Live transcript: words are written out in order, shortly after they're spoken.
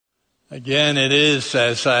Again, it is,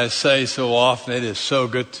 as I say so often, it is so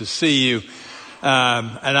good to see you.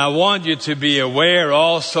 And I want you to be aware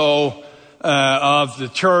also of the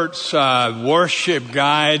church worship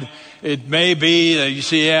guide. It may be that you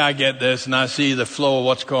see, I get this, and I see the flow of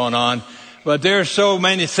what's going on. But there are so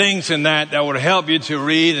many things in that would help you to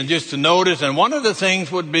read and just to notice. And one of the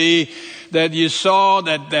things would be that you saw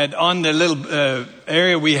that on the little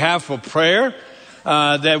area we have for prayer,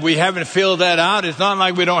 that we haven't filled that out. It's not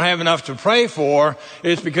like we don't have enough to pray for.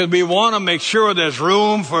 It's because we want to make sure there's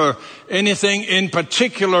room for anything in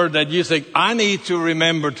particular that you think, I need to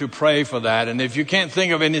remember to pray for that. And if you can't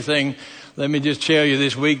think of anything, let me just tell you,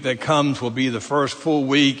 this week that comes will be the first full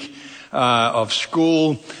week of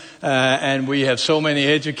school. And we have so many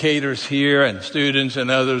educators here and students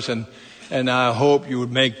and others. And I hope you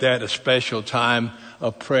would make that a special time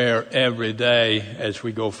of prayer every day as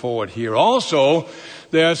we go forward here. Also,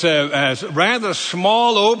 there's a rather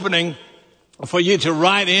small opening for you to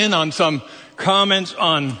write in on some comments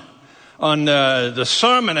on the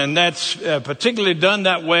sermon, and that's particularly done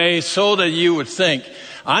that way so that you would think,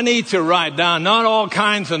 I need to write down not all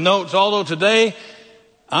kinds of notes, although today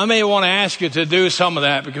I may want to ask you to do some of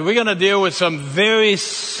that because we're going to deal with some very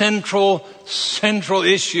central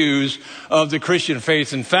issues of the Christian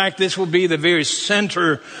faith. In fact, this will be the very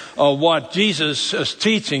center of what Jesus'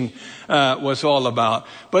 teaching was all about.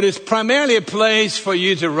 But it's primarily a place for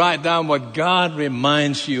you to write down what God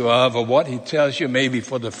reminds you of, or what He tells you maybe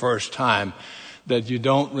for the first time that you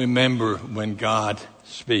don't remember when God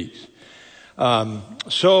speaks.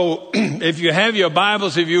 So if you have your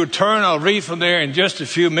Bibles, if you would turn, I'll read from there in just a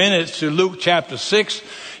few minutes to Luke chapter 6.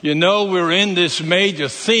 You know, we're in this major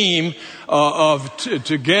theme of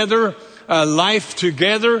together, life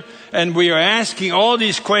together, and we are asking all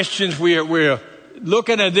these questions. We're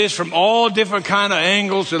looking at this from all different kind of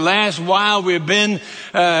angles. The last while we've been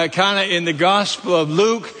kind of in the Gospel of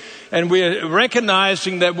Luke. And we're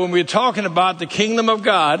recognizing that when we're talking about the kingdom of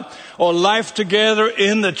God or life together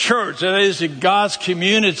in the church, that is in God's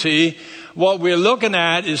community, what we're looking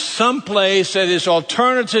at is some place that is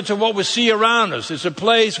alternative to what we see around us. It's a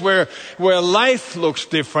place where life looks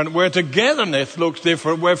different, where togetherness looks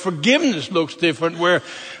different, where forgiveness looks different, where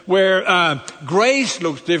grace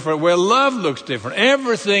looks different, where love looks different.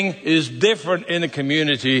 Everything is different in a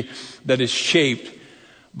community that is shaped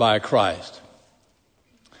by Christ.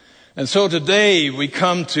 And so today we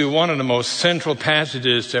come to one of the most central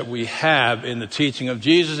passages that we have in the teaching of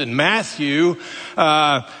Jesus. In Matthew,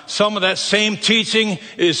 some of that same teaching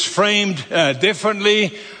is framed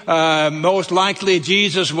differently. Most likely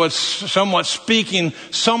Jesus was somewhat speaking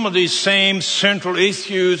some of these same central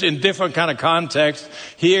issues in different kind of context.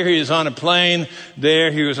 Here he is on a plain.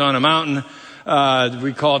 There he was on a mountain.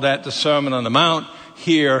 We call that the Sermon on the Mount.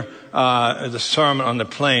 Here, the Sermon on the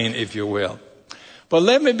Plain, if you will. But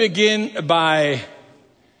let me begin by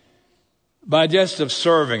just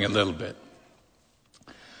observing a little bit.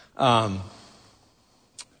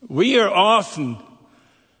 We are often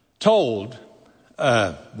told,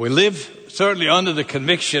 we live certainly under the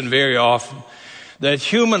conviction very often, that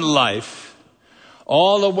human life,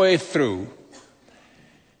 all the way through,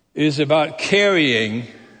 is about carrying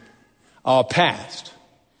our past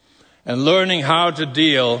and learning how to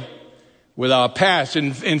deal with our past.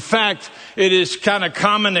 In fact, it is kind of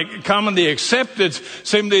commonly accepted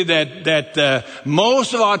simply that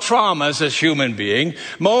most of our traumas as human beings,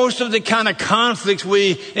 most of the kind of conflicts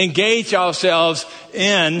we engage ourselves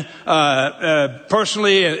in,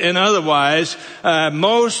 personally and otherwise,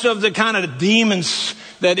 most of the kind of demons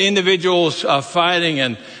that individuals are fighting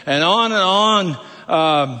and on,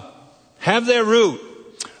 have their root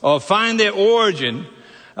or find their origin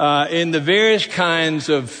in the various kinds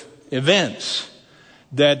of events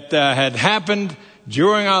that had happened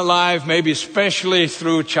during our life, maybe especially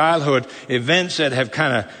through childhood, events that have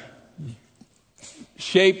kind of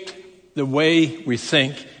shaped the way we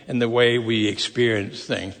think and the way we experience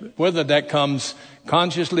things. Whether that comes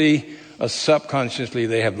consciously or subconsciously,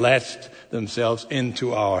 they have latched themselves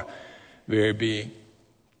into our very being.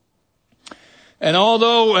 And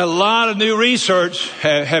although a lot of new research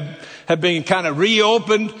have been kind of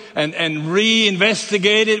reopened and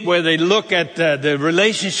reinvestigated, where they look at the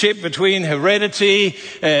relationship between heredity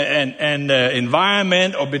and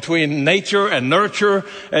environment, or between nature and nurture,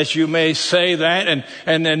 as you may say that,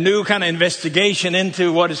 and a new kind of investigation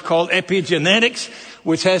into what is called epigenetics,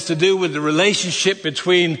 which has to do with the relationship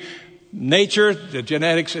between nature, the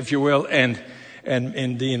genetics, if you will, and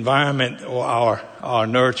the environment or our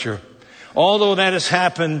nurture. Although that has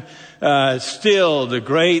happened, still the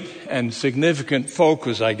great and significant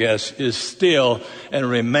focus, I guess, is still and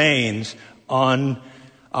remains on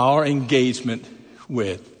our engagement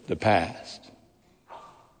with the past.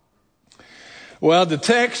 Well, the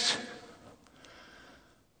text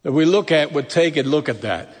that we look at would take a look at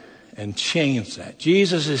that and change that.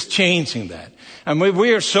 Jesus is changing that. And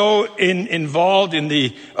we are so involved in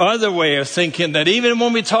the other way of thinking that even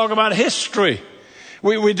when we talk about history,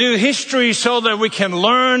 we do history so that we can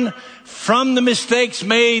learn from the mistakes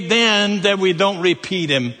made then that we don't repeat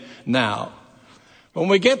them now. When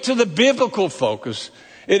we get to the biblical focus,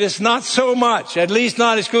 it is not so much, at least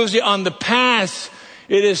not exclusively on the past.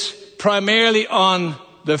 It is primarily on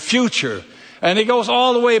the future. And it goes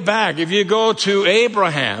all the way back. If you go to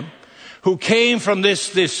Abraham, who came from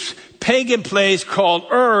this pagan place called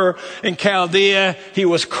Ur in Chaldea, he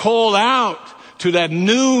was called out to that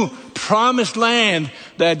new promised land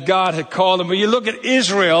that God had called him. When you look at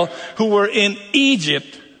Israel, who were in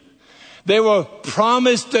Egypt, they were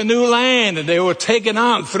promised a new land, and they were taken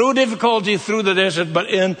out through difficulty through the desert, but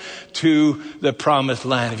into the promised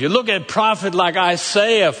land. If you look at a prophet like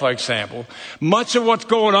Isaiah, for example, much of what's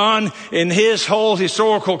going on in his whole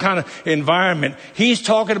historical kind of environment, he's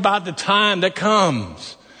talking about the time that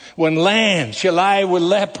comes when land shall lie with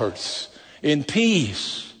leopards in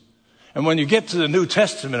peace. And when you get to the New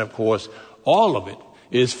Testament, of course, all of it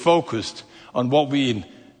is focused on what we in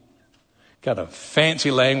kind of fancy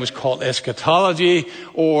language called eschatology,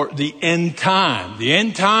 or the end time. The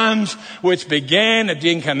end times which began at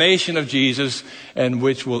the incarnation of Jesus and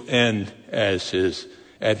which will end at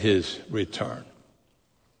his return.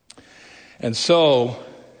 And so,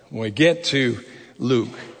 when we get to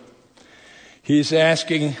Luke, he's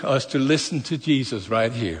asking us to listen to Jesus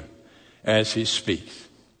right here as he speaks.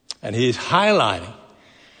 And he's highlighting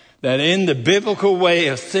that in the biblical way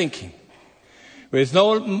of thinking, it's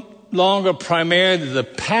no longer primarily the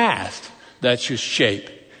past that should shape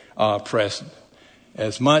our present,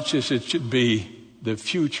 as much as it should be the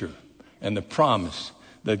future and the promise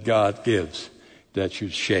that God gives that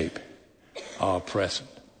should shape our present.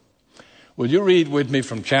 Will you read with me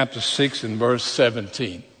from chapter 6 and verse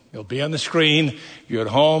 17? It'll be on the screen if you're at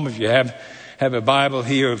home, if you have a Bible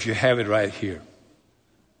here, if you have it right here.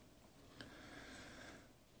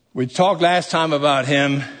 We talked last time about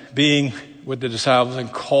him being with the disciples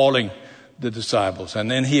and calling the disciples. And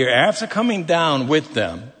then here, after coming down with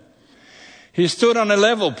them, he stood on a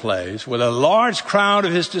level place with a large crowd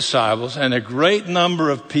of his disciples and a great number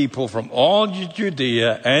of people from all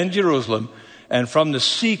Judea and Jerusalem and from the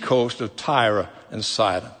seacoast of Tyre and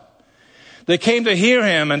Sidon. They came to hear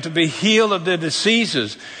him and to be healed of their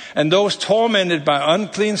diseases, and those tormented by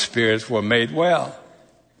unclean spirits were made well.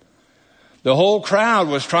 The whole crowd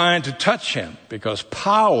was trying to touch him because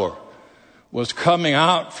power was coming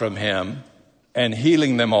out from him and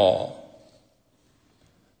healing them all.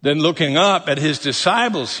 Then looking up at his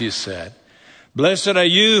disciples, he said, "Blessed are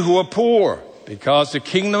you who are poor, because the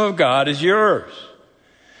kingdom of God is yours.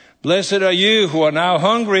 Blessed are you who are now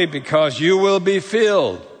hungry, because you will be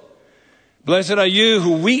filled. Blessed are you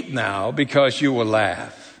who weep now, because you will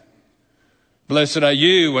laugh. Blessed are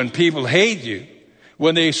you when people hate you,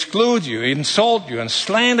 when they exclude you, insult you, and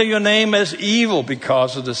slander your name as evil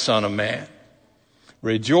because of the Son of Man.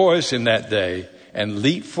 Rejoice in that day and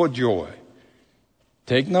leap for joy.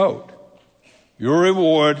 Take note, your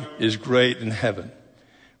reward is great in heaven,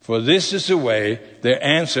 for this is the way their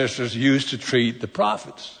ancestors used to treat the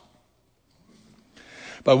prophets.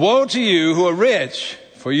 But woe to you who are rich,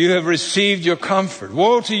 for you have received your comfort.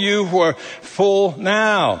 Woe to you who are full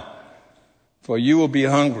now, for you will be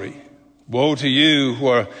hungry. Woe to you who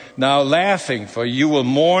are now laughing, for you will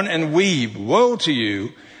mourn and weep. Woe to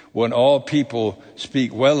you when all people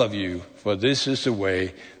speak well of you, for this is the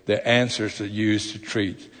way the ancestors used to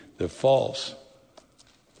treat the false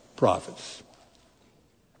prophets."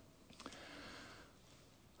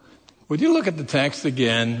 Would you look at the text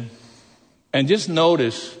again and just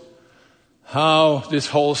notice how this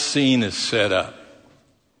whole scene is set up?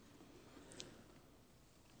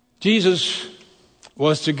 Jesus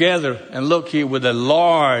was together, and look here, with a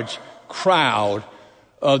large crowd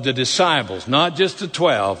of the disciples, not just the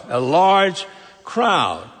 12, a large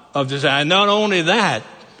crowd of disciples. Not only that,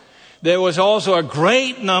 there was also a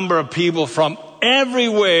great number of people from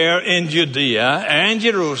everywhere in Judea and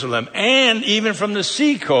Jerusalem, and even from the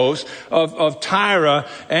seacoast of Tyre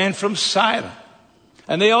and from Sidon.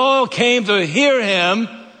 And they all came to hear him,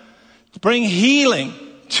 to bring healing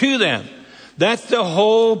to them. That's the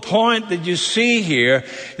whole point that you see here.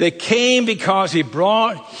 They came because he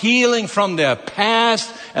brought healing from their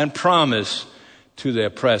past and promise to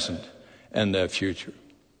their present and their future.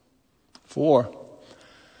 4,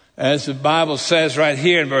 as the Bible says right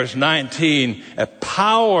here in verse 19, a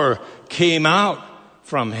power came out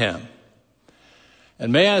from him.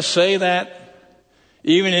 And may I say that,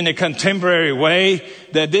 even in a contemporary way,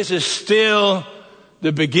 that this is still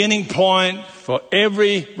the beginning point for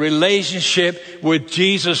every relationship with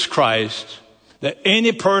Jesus Christ that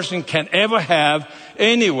any person can ever have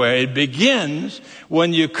anywhere. It begins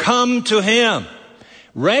when you come to him,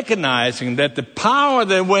 recognizing that the power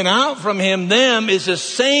that went out from him is the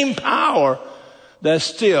same power that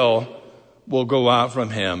still will go out from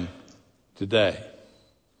him today.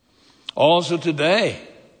 Also today,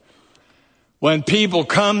 when people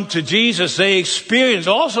come to Jesus, they experience,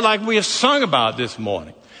 also like we have sung about this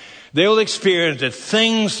morning, they will experience that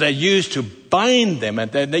things that used to bind them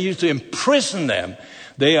and that they used to imprison them,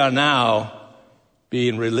 they are now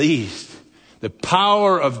being released. The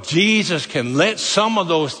power of Jesus can let some of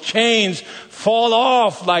those chains fall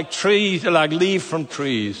off like leaves from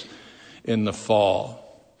trees in the fall.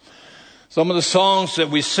 Some of the songs that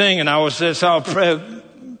we sing, and I was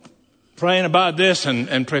praying about this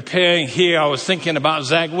and preparing here, I was thinking about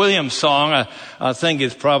Zach Williams' song. I think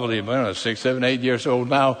it's probably 6, 7, 8 years old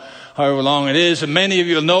now, however long it is. And many of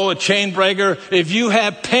you know a chain breaker. If you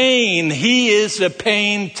have pain, he is the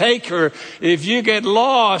pain taker. If you get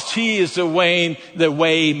lost, he is the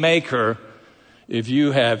way maker. If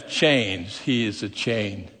you have chains, he is the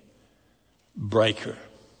chain breaker.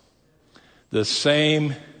 The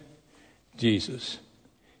same Jesus.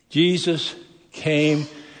 Jesus came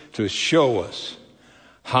to show us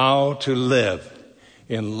how to live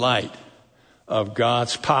in light of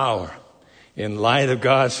God's power, in light of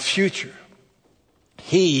God's future.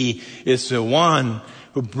 He is the one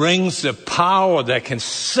who brings the power that can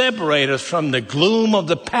separate us from the gloom of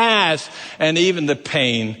the past and even the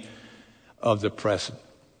pain of the present.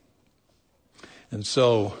 And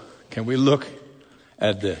so, can we look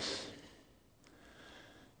at this?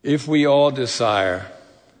 If we all desire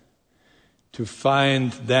to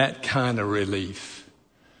find that kind of relief,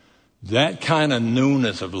 that kind of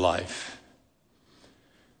newness of life,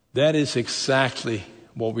 that is exactly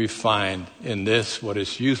what we find in this, what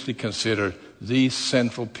is usually considered the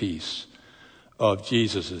central piece of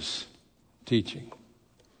Jesus' teaching.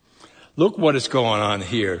 Look what is going on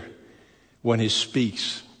here when he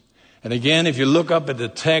speaks. And again, if you look up at the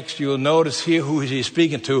text, you'll notice here who he's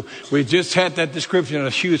speaking to. We just had that description of a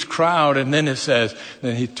huge crowd, and then it says,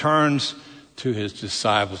 then he turns to his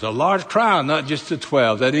disciples. A large crowd, not just the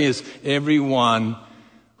 12. That is, everyone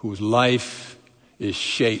whose life is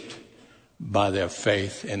shaped by their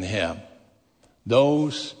faith in him.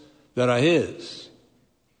 Those that are his.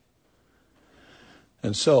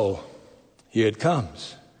 And so, here it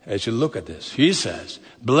comes. As you look at this, he says,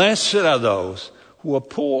 blessed are those who are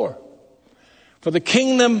poor, for the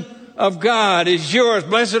kingdom of God is yours.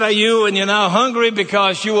 Blessed are you, and you're now hungry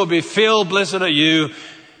because you will be filled. Blessed are you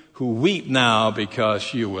who weep now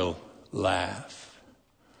because you will laugh.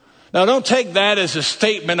 Now, don't take that as a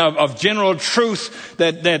statement of general truth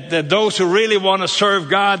that those who really want to serve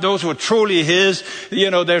God, those who are truly his,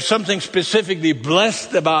 there's something specifically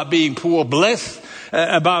blessed about being poor, blessed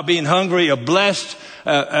about being hungry, or blessed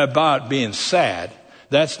about being sad.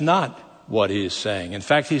 That's not what he is saying. In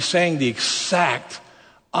fact, he's saying the exact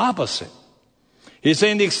opposite. He's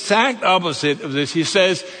saying the exact opposite of this. He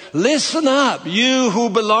says, listen up, you who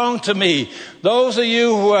belong to me. Those of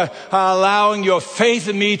you who are allowing your faith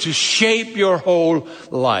in me to shape your whole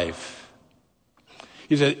life.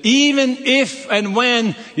 He said, even if and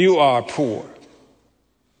when you are poor,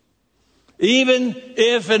 even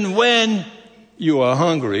if and when you are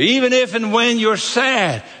hungry, even if and when you're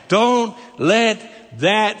sad, don't let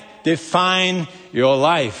that define your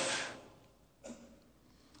life.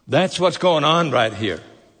 That's what's going on right here.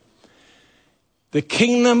 The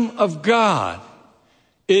kingdom of God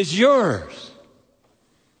is yours.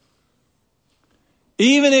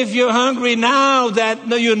 Even if you're hungry now,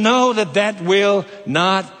 you know that will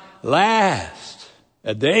not last.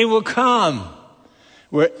 A day will come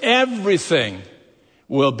where everything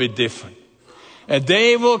will be different. A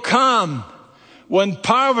day will come when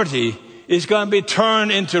poverty is going to be turned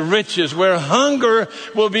into riches, where hunger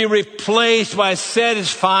will be replaced by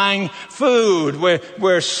satisfying food,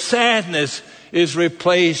 where sadness is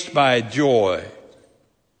replaced by joy.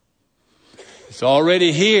 It's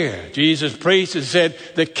already here. Jesus preached and said,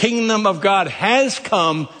 the kingdom of God has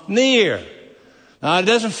come near. Now, it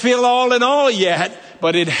doesn't feel all in all yet,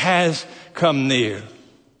 but it has come near.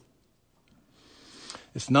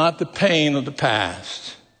 It's not the pain of the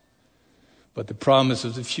past, but the promise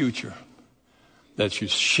of the future that should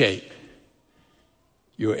shape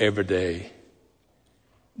your everyday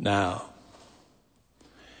now.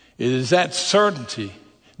 It is that certainty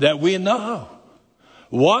that we know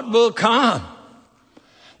what will come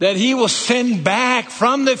that he will send back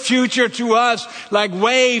from the future to us like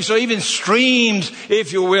waves or even streams,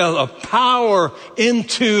 if you will, of power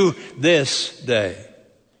into this day.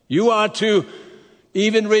 You are to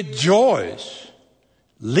even rejoice,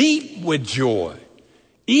 leap with joy,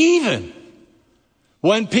 even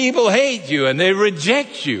when people hate you and they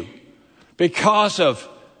reject you because of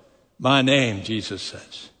my name, Jesus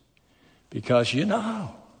says. Because you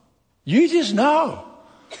just know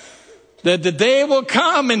that the day will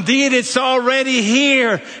come. Indeed, it's already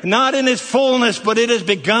here, not in its fullness, but it has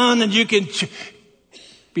begun, and you can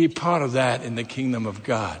be part of that in the kingdom of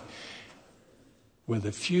God, where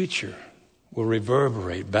the future will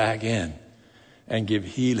reverberate back in and give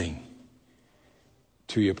healing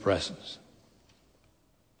to your presence.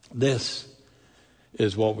 This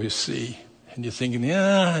is what we see. And you're thinking,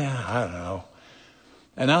 yeah, I don't know.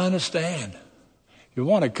 And I understand. You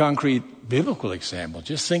want a concrete biblical example,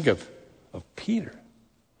 just think of Peter.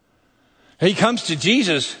 He comes to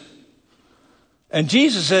Jesus, and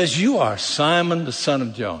Jesus says, you are Simon, the son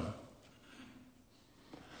of Jonah.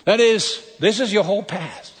 That is, this is your whole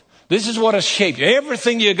past. This is what has shaped you.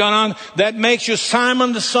 Everything you've gone on, that makes you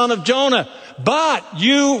Simon, the son of Jonah. But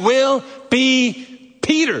you will be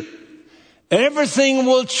Peter. Everything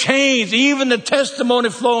will change. Even the testimony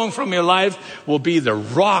flowing from your life will be the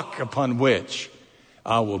rock upon which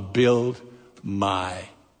I will build my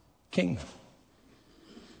kingdom.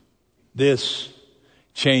 This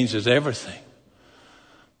changes everything.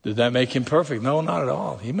 Did that make him perfect? No, not at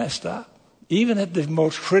all. He messed up. Even at the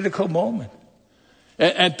most critical moment.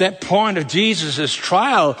 At that point of Jesus'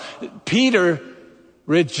 trial, Peter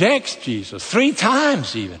rejects Jesus 3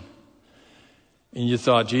 times even. And you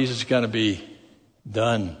thought Jesus is going to be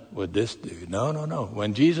done with this dude. No.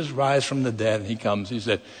 When Jesus rises from the dead and he comes, he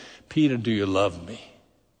said, Peter, do you love me?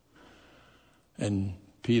 And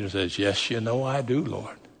Peter says, yes, you know I do,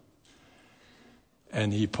 Lord.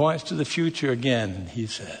 And he points to the future again and he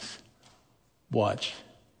says, watch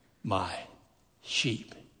my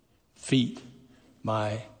sheep. Feed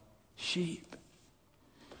my sheep.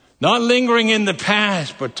 Not lingering in the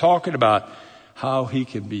past, but talking about how he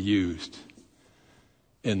can be used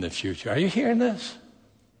in the future. Are you hearing this?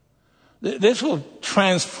 This will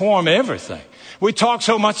transform everything. We talk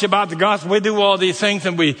so much about the gospel, we do all these things,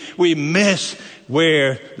 and we miss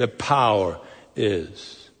where the power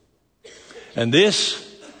is. And this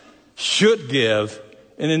should give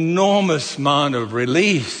an enormous amount of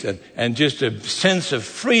release and just a sense of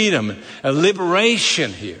freedom, a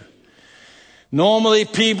liberation here. Normally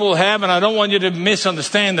people have, and I don't want you to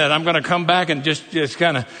misunderstand that. I'm going to come back and just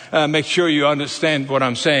kind of make sure you understand what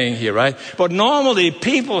I'm saying here, right? But normally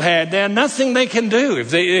people there's nothing they can do.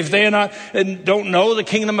 If they're not, don't know the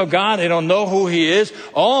kingdom of God, they don't know who he is,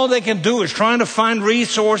 all they can do is trying to find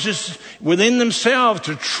resources within themselves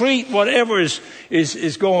to treat whatever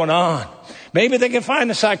is going on. Maybe they can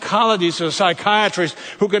find a psychologist or a psychiatrist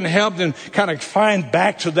who can help them kind of find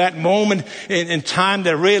back to that moment in time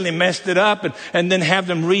that really messed it up and then have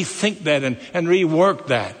them rethink that and rework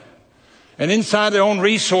that. And inside their own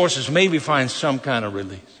resources, maybe find some kind of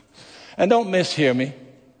release. And don't mishear me.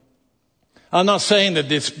 I'm not saying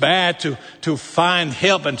that it's bad to find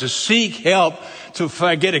help and to seek help to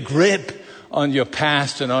get a grip on your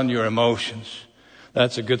past and on your emotions.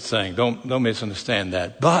 That's a good thing. Don't misunderstand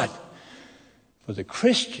that. But for the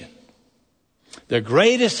Christian, the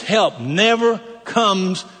greatest help never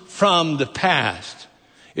comes from the past.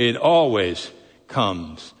 It always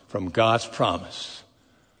comes from God's promise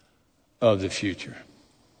of the future.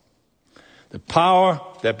 The power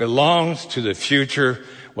that belongs to the future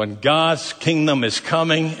when God's kingdom is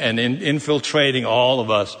coming and infiltrating all of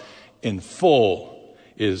us in full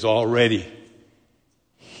is already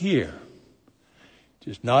here.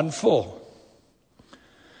 Just not in full.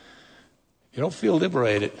 You don't feel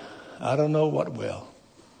liberated, I don't know what will.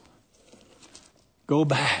 Go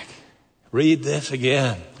back. Read this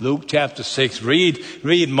again. Luke chapter 6. Read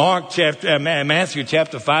Matthew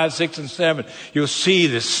chapter 5, 6, and 7. You'll see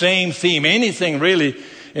the same theme. Anything really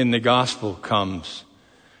in the gospel comes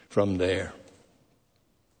from there.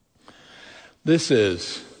 This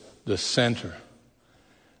is the center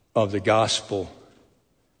of the gospel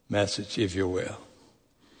message, if you will.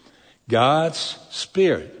 God's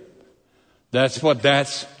Spirit. That's what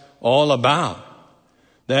that's all about.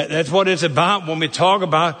 That's what it's about when we talk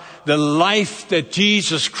about the life that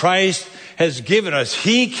Jesus Christ has given us.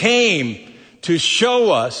 He came to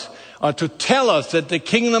show us or to tell us that the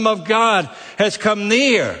kingdom of God has come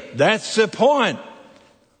near. That's the point.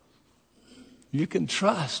 You can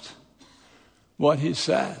trust what he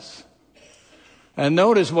says. And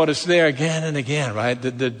notice what is there again and again, right?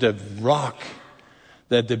 The rock,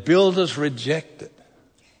 that the builders rejected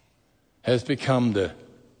has become the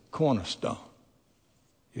cornerstone.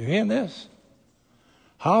 You hearing this?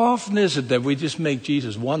 How often is it that we just make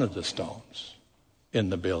Jesus one of the stones in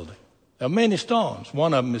the building? There are many stones.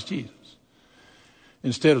 One of them is Jesus,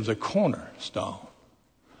 instead of the cornerstone.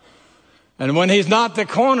 And when he's not the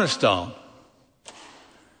cornerstone,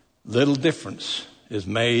 little difference is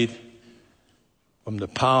made from the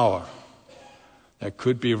power that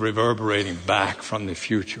could be reverberating back from the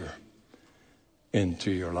future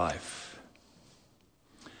into your life.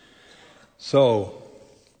 So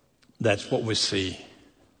that's what we see.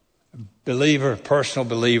 A believer, personal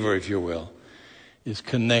believer, if you will, is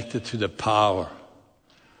connected to the power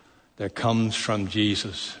that comes from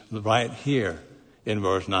Jesus right here in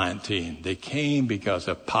verse 19. They came because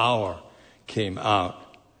a power came out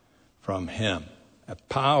from him. A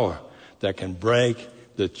power that can break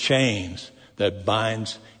the chains that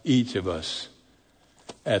binds each of us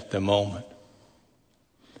at the moment.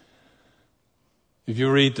 If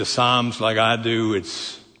you read the Psalms like I do,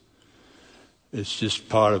 it's just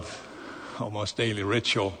part of almost daily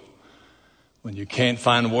ritual. When you can't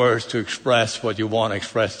find words to express what you want to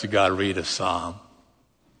express to God, read a psalm.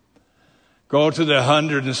 Go to the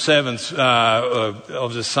 107th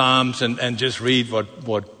of the Psalms and just read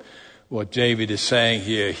what David is saying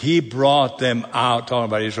here. He brought them out, talking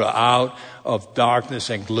about Israel, out of darkness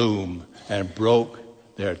and gloom and broke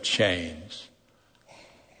their chains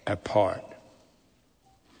apart.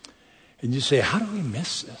 And you say, how do we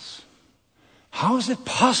miss this? How is it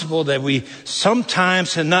possible that we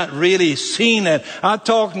sometimes have not really seen that? I've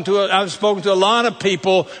spoken to a lot of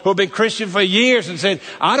people who have been Christian for years and said,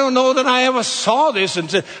 I don't know that I ever saw this, and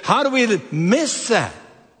said, how do we miss that?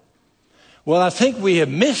 Well, I think we have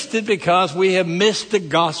missed it because we have missed the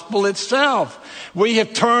gospel itself. We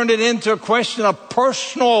have turned it into a question of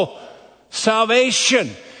personal salvation.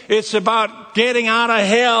 It's about getting out of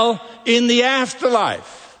hell in the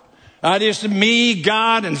afterlife. It's me,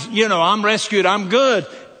 God, and, I'm rescued, I'm good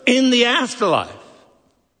in the afterlife.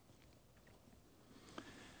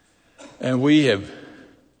 And we have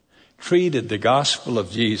treated the gospel of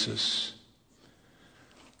Jesus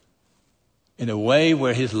in a way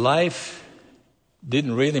where his life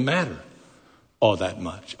didn't really matter all that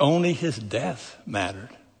much. Only his death mattered.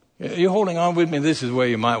 You're holding on with me? This is where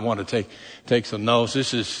you might want to take some notes.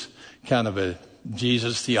 This is kind of a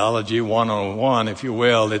Jesus theology 101, if you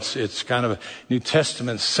will. It's kind of a New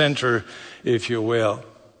Testament center, if you will.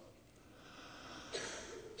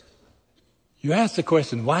 You ask the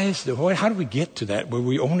question, how do we get to that where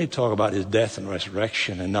we only talk about his death and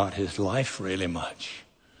resurrection and not his life really much?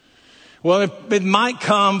 Well, it might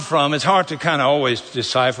come from, it's hard to kind of always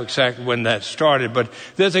decipher exactly when that started, but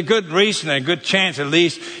there's a good reason, a good chance at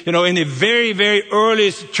least, in the very, very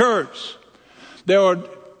earliest church, there were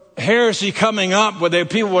heresy coming up where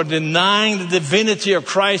people were denying the divinity of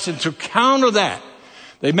Christ, and to counter that,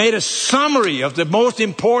 they made a summary of the most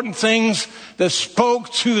important things that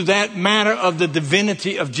spoke to that matter of the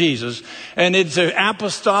divinity of Jesus. And it's an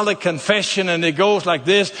apostolic confession, and it goes like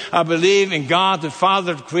this: I believe in God the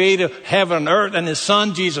Father, the creator of heaven and earth, and his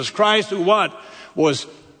Son Jesus Christ, who was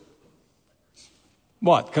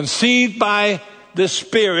conceived by the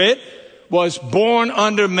Spirit, was born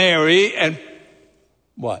under Mary, and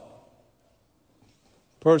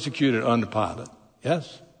persecuted under Pilate.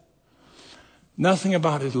 Yes? Nothing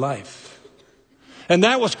about his life. And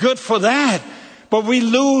that was good for that. But we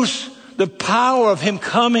lose the power of him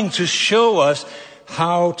coming to show us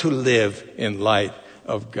how to live in light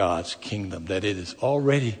of God's kingdom, that it is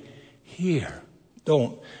already here.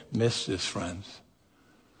 Don't miss this, friends.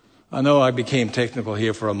 I know I became technical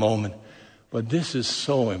here for a moment, but this is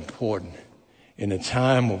so important in a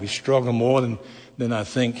time when we struggle more than I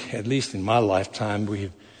think, at least in my lifetime,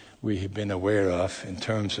 we have been aware of in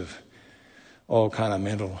terms of all kind of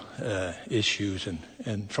mental issues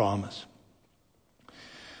and traumas.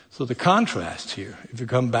 So the contrast here, if you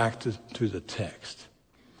come back to the text,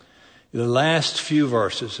 the last few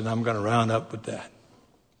verses, and I'm going to round up with that,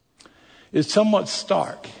 is somewhat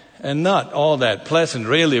stark and not all that pleasant,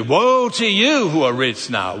 really. Woe to you who are rich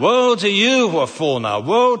now. Woe to you who are full now.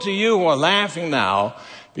 Woe to you who are laughing now,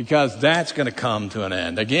 because that's going to come to an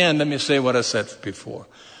end. Again, let me say what I said before.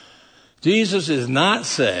 Jesus is not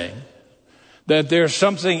saying that there's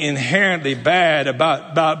something inherently bad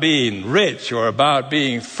about being rich or about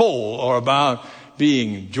being full or about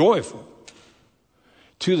being joyful.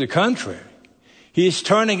 To the contrary, he's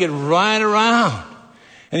turning it right around.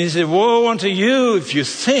 And he said, woe unto you if you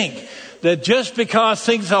think that just because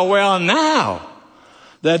things are well now,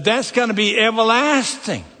 that's going to be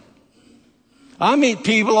everlasting. I meet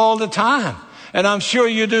people all the time, And I'm sure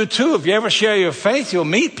you do too. If you ever share your faith, you'll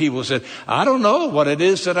meet people who say, I don't know what it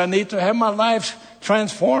is that I need to have my life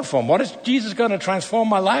transformed from. What is Jesus going to transform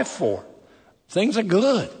my life for? Things are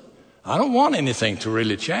good. I don't want anything to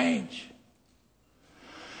really change.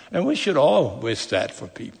 And we should all wish that for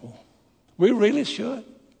people. We really should.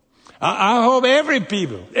 I hope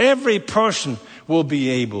every person will be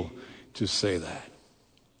able to say that.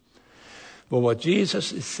 But what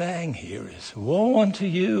Jesus is saying here is, woe unto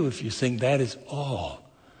you if you think that is all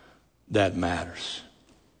that matters.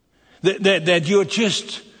 That you're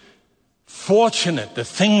just fortunate that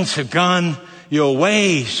things have gone your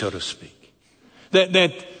way, so to speak. That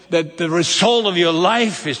the result of your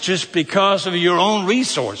life is just because of your own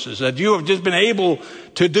resources, that you have just been able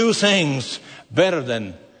to do things better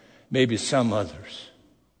than maybe some others.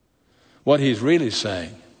 What he's really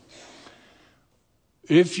saying,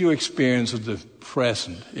 if your experience of the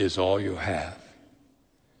present is all you have,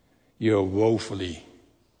 you're woefully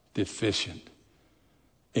deficient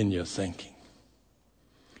in your thinking.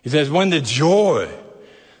 He says, when the joy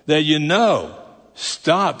that you know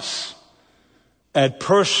stops at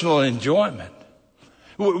personal enjoyment,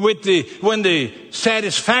 when the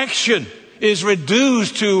satisfaction is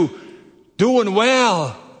reduced to doing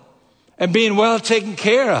well and being well taken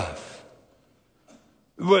care of,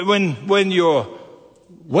 when your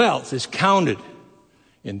wealth is counted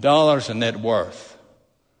in dollars and net worth,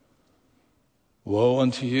 woe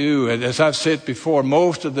unto you. As I've said before,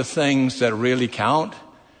 most of the things that really count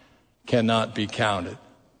cannot be counted.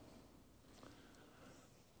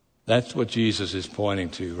 That's what Jesus is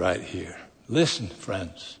pointing to right here. Listen,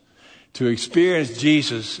 friends, to experience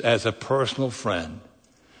Jesus as a personal friend,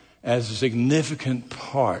 as a significant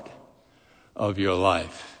part of your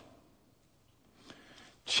life,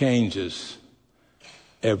 changes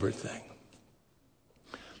everything.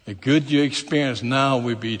 The good you experience now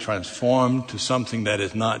will be transformed to something that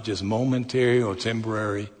is not just momentary or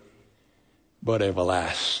temporary, but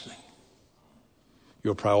everlasting.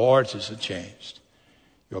 Your priorities have changed.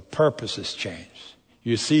 Your purpose has changed.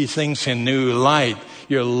 You see things in new light.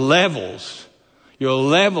 Your levels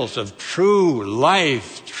of true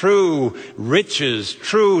life, true riches,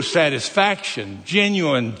 true satisfaction,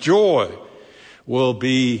 genuine joy will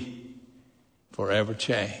be forever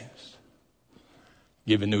changed.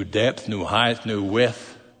 Given new depth, new height, new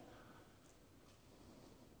width.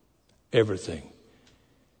 Everything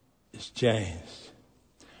is changed.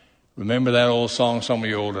 Remember that old song? Some of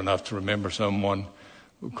you are old enough to remember someone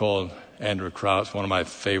called Andrew Crouch, one of my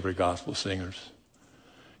favorite gospel singers.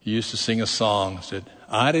 He used to sing a song that said,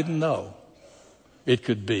 I didn't know it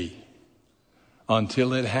could be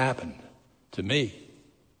until it happened to me.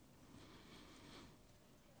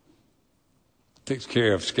 Takes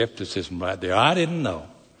care of skepticism right there. I didn't know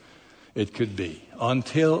it could be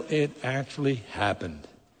until it actually happened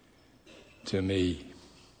to me.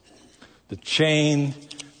 The chain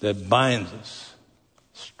that binds us,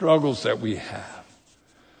 struggles that we have,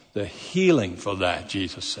 the healing for that,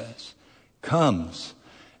 Jesus says, comes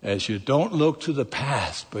as you don't look to the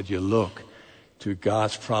past, but you look to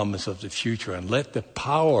God's promise of the future and let the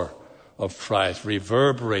power of Christ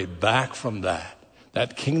reverberate back from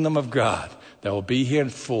that kingdom of God that will be here in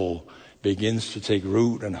full begins to take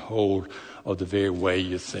root and hold of the very way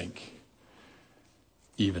you think,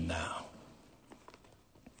 even now.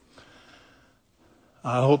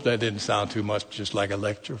 I hope that didn't sound too much just like a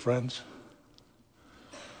lecture, friends.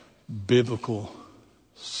 Biblical,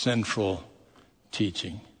 central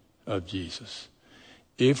teaching of Jesus.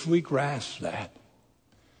 If we grasp that,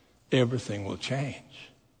 everything will change.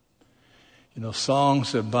 You know,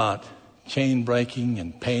 songs about chain breaking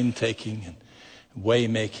and pain taking and way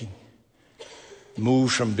making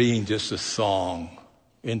moves from being just a song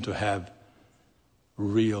into have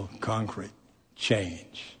real concrete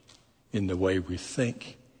change in the way we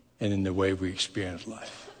think and in the way we experience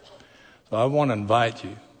life. So I want to invite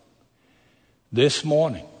you this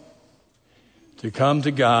morning to come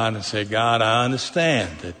to God and say, God, I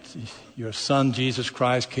understand that your Son Jesus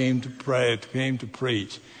Christ came to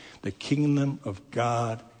preach. The kingdom of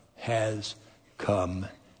God has come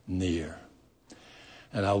near.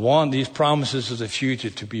 And I want these promises of the future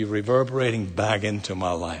to be reverberating back into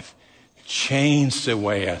my life. Change the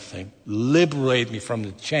way I think. Liberate me from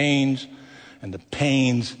the chains and the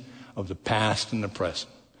pains of the past and the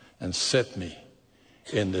present. And set me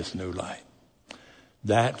in this new light.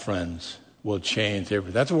 That, friends, will change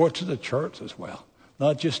everything. That's a word to the church as well.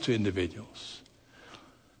 Not just to individuals.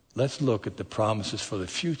 Let's look at the promises for the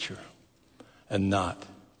future and not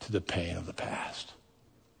to the pain of the past.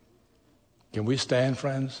 Can we stand,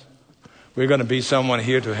 friends? We're going to be someone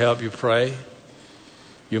here to help you pray.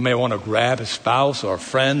 You may want to grab a spouse or a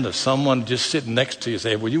friend or someone just sitting next to you and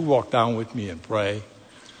say, will you walk down with me and pray?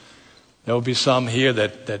 There will be some here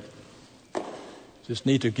that just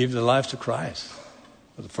need to give their lives to Christ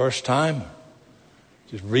for the first time.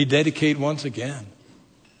 Just rededicate once again.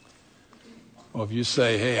 Or if you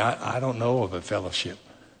say, hey, I don't know of a fellowship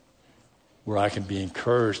where I can be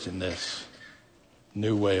encouraged in this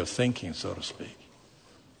new way of thinking, so to speak,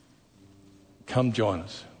 come join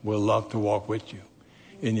us. We'll love to walk with you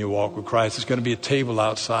in your walk with Christ. There's going to be a table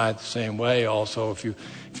outside the same way. Also, if you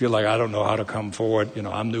feel like I don't know how to come forward,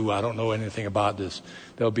 I'm new, I don't know anything about this,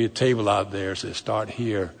 there'll be a table out there. So start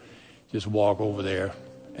here, just walk over there,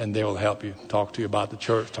 and they will help you, talk to you about the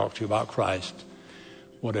church, talk to you about Christ,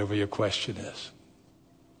 whatever your question is.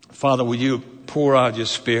 Father, will you pour out your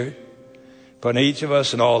Spirit upon each of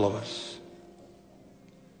us and all of us?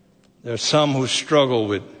 There are some who struggle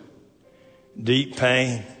with deep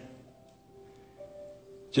pain,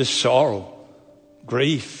 just sorrow,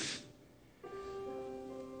 grief.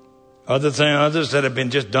 Others that have been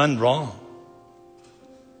just done wrong.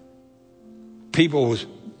 People who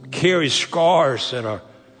carry scars that are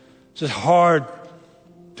just hard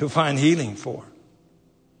to find healing for.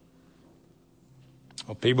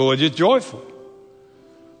 Or people who are just joyful,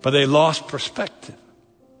 but they lost perspective.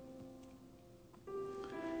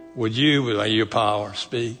 Would you, with your power,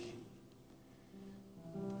 speak?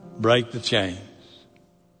 Break the chains.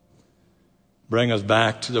 Bring us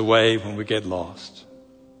back to the way when we get lost.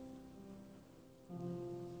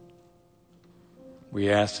 We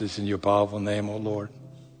ask this in your powerful name, O Lord.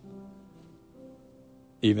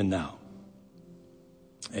 Even now.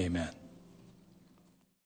 Amen.